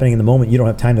something that's happening in the moment. You don't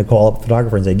have time to call up a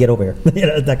photographer and say, get over here.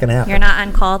 It's not going to happen. You're not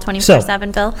on call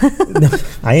 24/7, Bill? No,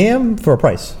 I am for a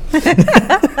price.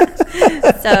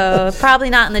 So probably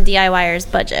not in the DIYer's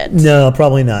budget. No,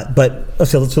 probably not. But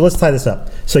so let's tie this up.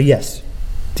 So yes,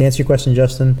 to answer your question,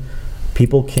 Justin,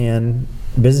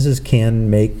 businesses can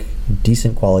make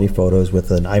decent quality photos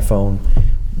with an iPhone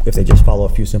if they just follow a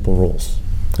few simple rules.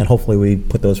 And hopefully we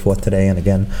put those forth today. And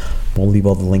again, we'll leave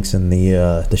all the links in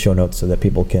the show notes so that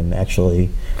people can actually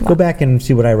go back and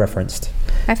see what I referenst.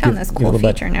 I found this cool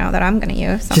feature now that I'm going to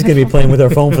use. She's going to be playing with her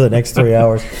phone for the next 3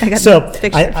 hours. I got a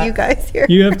picture of you guys here.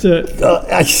 You have to.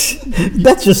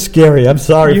 That's just scary. I'm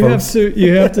sorry, folks.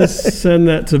 You have to send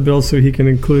that to Bill so he can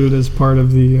include it as part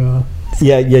of the.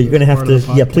 Yeah, you're going to have to.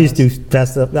 Yeah, please do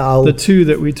pass up. The two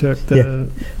that we took.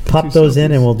 Pop those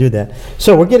in, and we'll do that.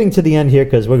 So we're getting to the end here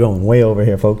because we're going way over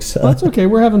here, folks. Well, that's okay.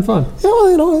 We're having fun.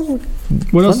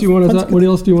 What else do you want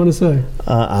to say?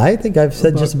 I think I've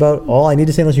said just about all I need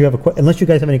to say. Unless you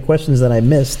guys have any questions that I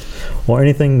missed, or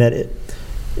anything that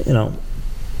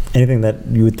anything that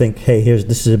you would think, hey,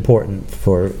 this is important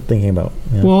for thinking about.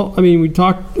 Yeah. Well, I mean, we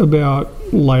talked about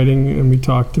lighting, and we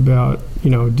talked about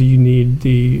do you need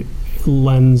the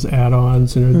lens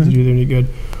add-ons and do they any good?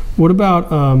 What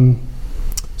about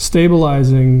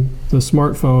stabilizing the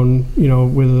smartphone,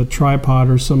 with a tripod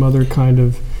or some other kind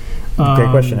of great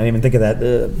question. I didn't even think of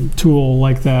that tool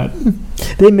like that.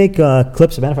 They make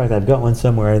clips. As a matter of fact, I've got one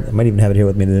somewhere. I might even have it here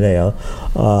with me today.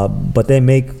 But they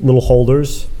make little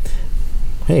holders.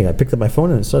 Hey, I picked up my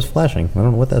phone and it starts flashing. I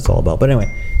don't know what that's all about. But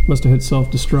anyway. Must have hit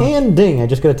self-destruct. And ding, I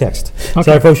just got a text. Okay.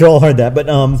 Sorry, folks, you all heard that. But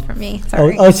it's for me.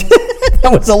 Sorry.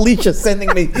 That was Alicia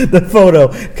sending me the photo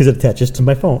because it attaches to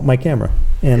my phone, my camera,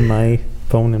 and my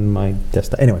phone and my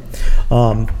desktop. Anyway,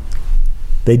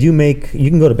 they do make.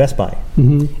 You can go to Best Buy,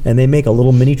 and they make a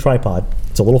little mini tripod.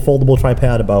 It's a little foldable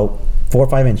tripod about 4 or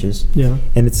 5 inches. Yeah.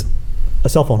 And it's a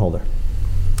cell phone holder.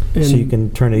 And so you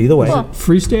can turn it either way. Is it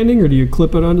freestanding, or do you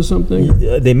clip it onto something?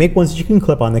 They make ones that you can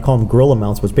clip on. They call them gorilla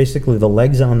mounts, which basically the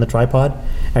legs on the tripod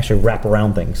actually wrap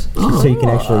around things. So you can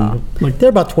actually, they're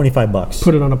about $25.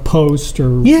 Put it on a post or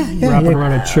wrap it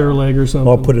around a chair leg or something.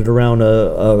 Or put it around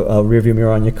a rear view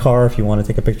mirror on your car if you want to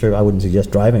take a picture. I wouldn't suggest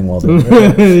driving while doing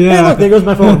it. Hey, look, there goes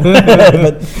my phone.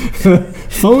 But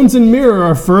phones and mirror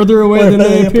are further away than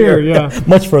they appear. Yeah,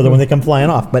 much further when they come flying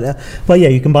off. But yeah,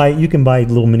 you can buy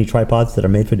little mini tripods that are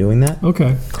made for doing that.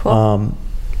 Okay. Cool.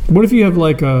 What if you have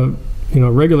like a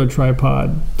regular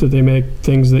tripod? Do they make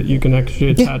things that you can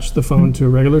actually attach the phone to a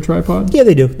regular tripod? Yeah,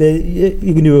 they do.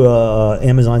 You can do a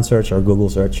Amazon search or a Google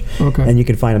search, and you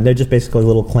can find them. They're just basically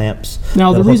little clamps.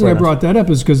 Now, the reason I brought that up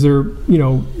is because they're,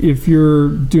 if you're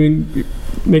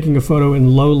making a photo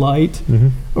in low light,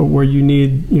 or where you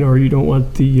need, or you don't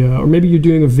want or maybe you're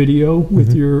doing a video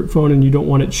with your phone and you don't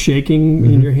want it shaking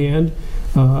in your hand.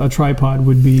 A tripod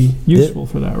would be useful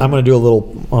for that. Right? I'm going to do a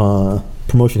little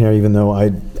promotion here, even though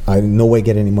I in no way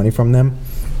get any money from them.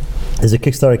 There's a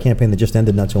Kickstarter campaign that just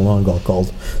ended not too long ago called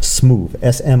Smove,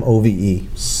 S-M-O-V-E.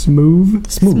 Smove?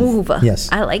 Smove.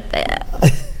 Yes. I like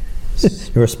that.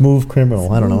 You're a smooth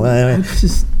criminal. I don't know. It's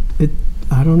just,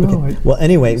 I don't know. Okay. Well,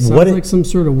 anyway, sounds like some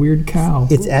sort of weird cow.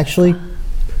 It's actually.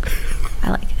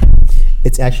 I like it.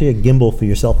 It's actually a gimbal for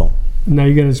your cell phone. Now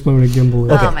you got to explain what a gimbal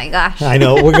is. Oh my gosh. I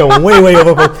know, we're going way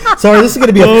over. Sorry, this is going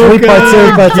to be a three-part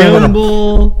series by the time.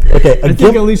 Gimbal. Okay, I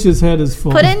think Alicia's head is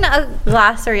full. Put in a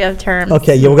glossary of terms.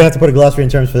 Okay, yeah, we're gonna have to put a glossary in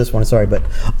terms for this one. Sorry, but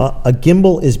a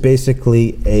gimbal is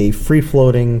basically a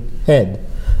free-floating head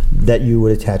that you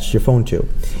would attach your phone to,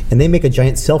 and they make a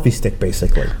giant selfie stick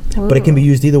basically. But it can be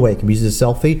used either way. It can be used as a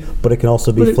selfie, but it can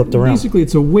also be flipped around. Basically,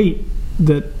 it's a weight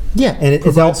that. Yeah, and it's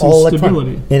provides some all electronic,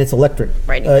 stability. and it's electric.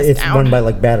 Writing this It's down. run by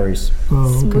like batteries.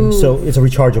 Oh, okay. So it's a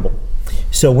rechargeable.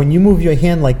 So when you move your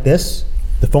hand like this,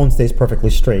 the phone stays perfectly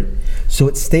straight. So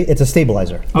it's a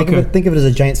stabilizer. Think Okay. of it as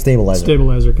a giant stabilizer.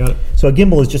 Stabilizer, got it. So a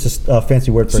gimbal is just a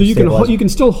fancy word for So you stabilizer. can can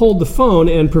still hold the phone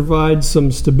and provide some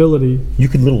stability. You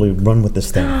could literally run with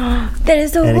this thing, That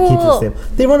is so and it keeps it cool. stable.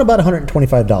 They run about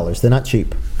 $125. They're not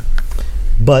cheap,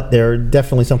 but they're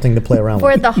definitely something to play around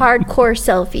For with. the hardcore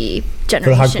selfie For the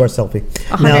generation. hardcore selfie.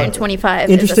 125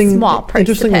 is a small price to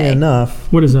Interestingly pay.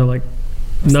 enough, What is that, like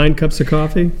 9 cups of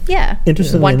coffee? Yeah.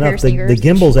 Interestingly One pair enough, of the sneakers.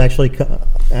 gimbals actually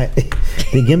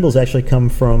the gimbals actually come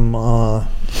from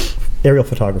aerial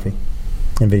photography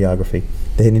and videography.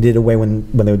 They did away when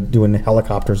they were doing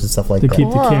helicopters and stuff like To that. keep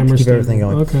the Cool. camera Keep stable. everything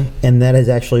going. Okay. And that has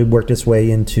actually worked its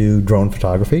way into drone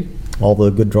photography. All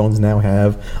the good drones now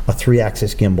have a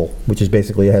 3-axis gimbal, which is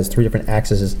basically it has 3 different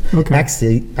axes. Okay.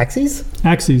 Axes?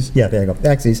 Axes. Yeah, there you go.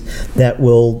 Axes that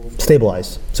will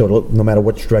stabilize. So no matter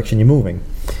which direction you're moving.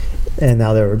 And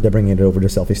now they're bringing it over to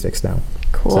selfie sticks now.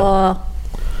 Cool.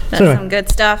 That's anyway. some good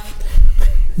stuff.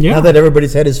 Yeah. Now that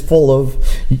everybody's head is full of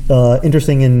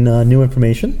interesting and new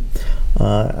information,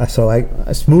 so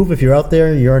Smooth, if you're out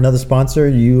there, you're another sponsor.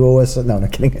 You owe us. No,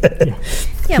 not kidding.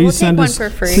 Yeah, Please we'll send take one us- for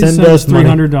free. Please Send send us us money.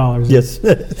 $300. Yes,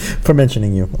 for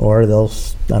mentioning you, or they'll.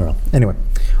 I don't know. Anyway,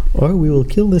 or we will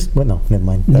kill this. Well, no, never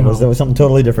mind. That No. was something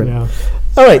totally different. Yeah.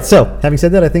 All right. So, having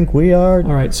said that, I think we are.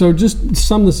 All right. So just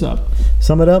sum this up.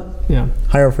 Sum it up. Yeah.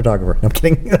 Hire a photographer. No, I'm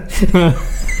kidding.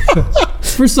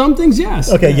 For some things,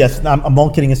 yes. Okay, yes, I'm all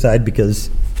kidding aside because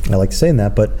I like saying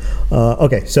that, but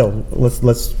okay, so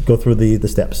let's go through the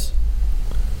steps.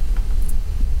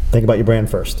 Think about your brand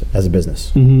first as a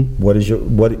business. Mm-hmm.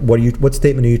 What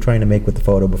statement are you trying to make with the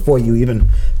photo before you even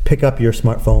pick up your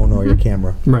smartphone or your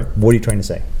camera? Right. What are you trying to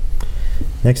say?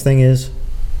 Next thing is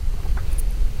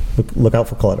look out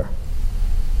for clutter.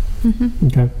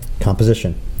 Okay.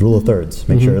 Composition, rule of thirds,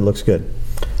 make sure it looks good.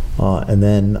 And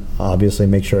then obviously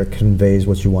make sure it conveys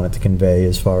what you want it to convey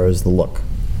as far as the look,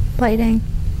 Lighting.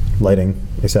 lighting,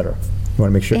 etc. You want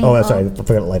to make sure, Angle. sorry, I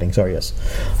forgot lighting, sorry, yes.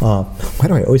 Why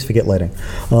do I always forget lighting?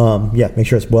 Yeah, make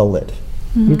sure it's well lit.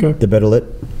 Okay. The better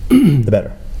lit, the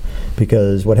better.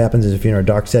 Because what happens is if you're in a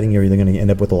dark setting, you're either going to end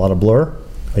up with a lot of blur,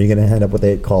 or you're going to end up with what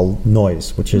they call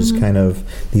noise, which is kind of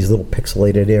these little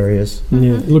pixelated areas.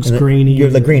 Yeah. It looks And grainy. You're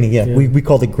the grainy, yeah. Yeah. We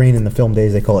called it green in the film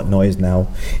days. They call it noise now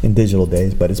in digital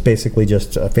days. But it's basically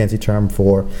just a fancy term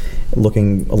for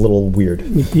looking a little weird.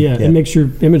 Yeah. It makes your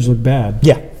image look bad.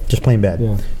 Yeah, just plain bad.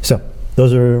 Yeah. So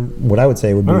those are what I would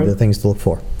say would be All right. the things to look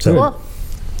for. So Good. Cool.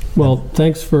 Well,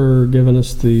 thanks for giving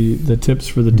us the tips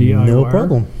for the DIY. no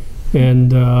problem.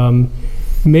 And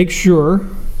make sure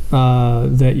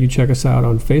that you check us out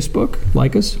on Facebook.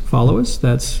 Like us, follow us.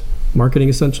 That's Marketing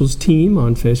Essentials Team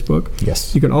on Facebook.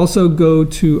 Yes. You can also go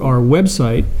to our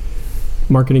website,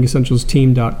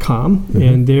 marketingessentialsteam.com,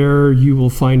 and there you will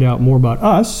find out more about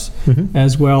us,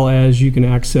 as well as you can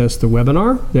access the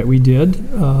webinar that we did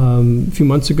a few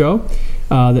months ago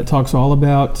that talks all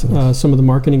about some of the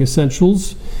marketing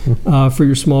essentials for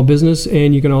your small business.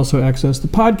 And you can also access the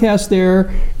podcast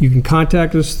there. You can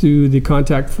contact us through the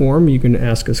contact form. You can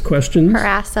ask us questions.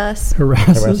 Harass us. Harass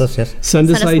Harass us. us, yes. Send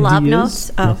us Send us ideas. love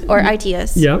notes or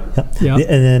ideas. Yep. Yep. Yep.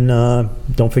 And then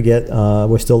don't forget,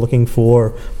 we're still looking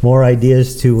for more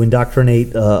ideas to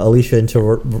indoctrinate Alicia into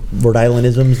Rhode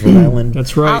Islandisms, Rhode Island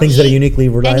That's right. things that are uniquely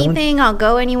Rhode Island. Anything, I'll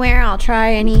go anywhere. I'll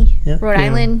try any Yeah. Rhode Yeah.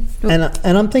 Island.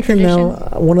 And I'm thinking now,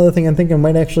 one other thing I'm thinking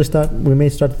we may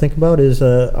start to think about is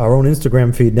our own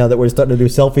Instagram feed now that we're starting to do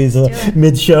selfies it.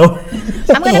 mid-show.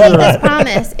 I'm going to make this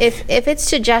promise. If it's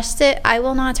suggested, I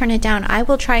will not turn it down. I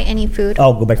will try any food.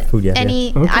 Oh, go back to food, yeah.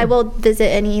 Any, Okay. I will visit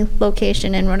any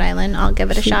location in Rhode Island. I'll give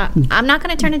it a shot. I'm not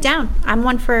going to turn it down. I'm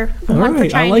one for All right.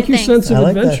 trying I like new your things. sense of I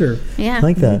like that. adventure. Yeah. I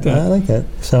like that. that. I like that.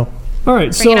 So, All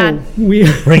right. Bring So it on.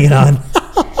 bring it on.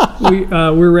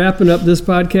 we're wrapping up this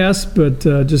podcast,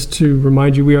 but just to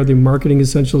remind you, we are the Marketing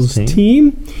Essentials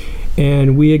team,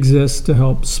 and we exist to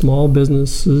help small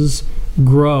businesses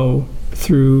grow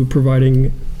through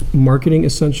providing marketing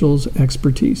essentials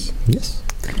expertise. Yes.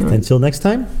 Until next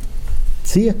time,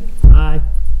 see ya. Bye.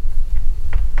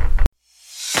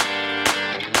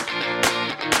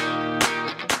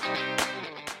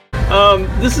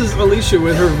 This is Alicia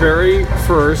with her very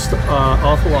first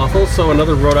Awful Waffle, so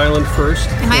another Rhode Island first.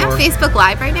 Am I on Facebook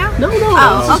Live right now? No.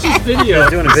 Oh, this is just video.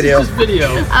 Doing a video. This is just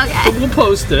video. Okay. But we'll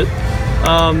post it.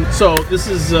 So this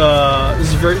is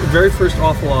very first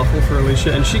Awful Waffle for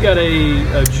Alicia, and she got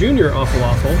a junior Awful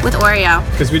Waffle With Oreo.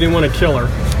 because we didn't want to kill her.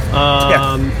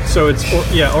 So it's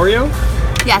Oreo.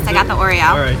 Yes, I got the Oreo.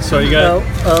 All right, so you got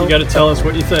to tell us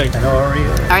what you think. All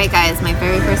right, guys, my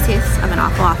very first taste of an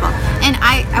Awful Waffle. And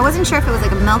I wasn't sure if it was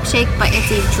like a milkshake, but it's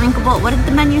a drinkable. What did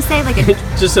the menu say? Like It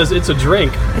just says it's a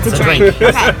drink. It's a drink.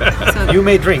 Okay. So You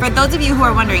may drink. for those of you who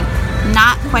are wondering,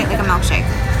 not quite like a milkshake.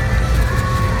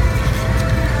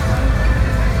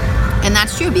 And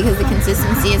that's true because the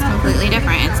consistency is completely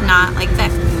different. It's not like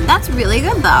this. That's really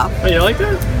good though. Oh, you like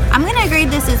that? I'm gonna grade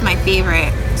this as my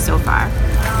favorite so far.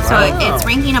 So it's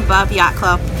ranking above Yacht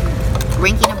Club,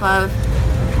 ranking above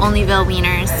Onlyville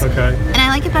Wieners. Okay. And I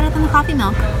like it better than the coffee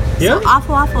milk. Yeah? So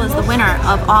Awful Waffle is the winner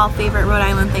of all favorite Rhode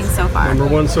Island things so far. Number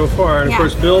one so far, and Yeah. of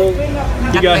course Bill,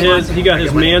 he got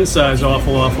his man-size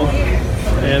Awful Waffle,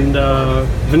 and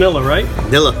vanilla, right?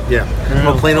 Vanilla, yeah.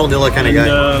 I'm a plain old vanilla kind of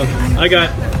And guy. I got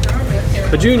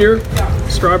a junior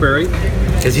strawberry.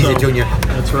 Because he's a junior.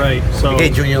 That's right. So Okay,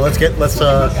 Junior, we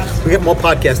got more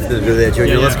podcasting to do there,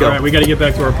 Junior. Let's go. All right, we got to get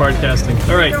back to our podcasting.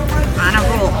 All right, On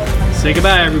a roll. say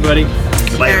goodbye, everybody.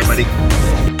 Bye, Cheers.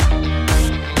 everybody.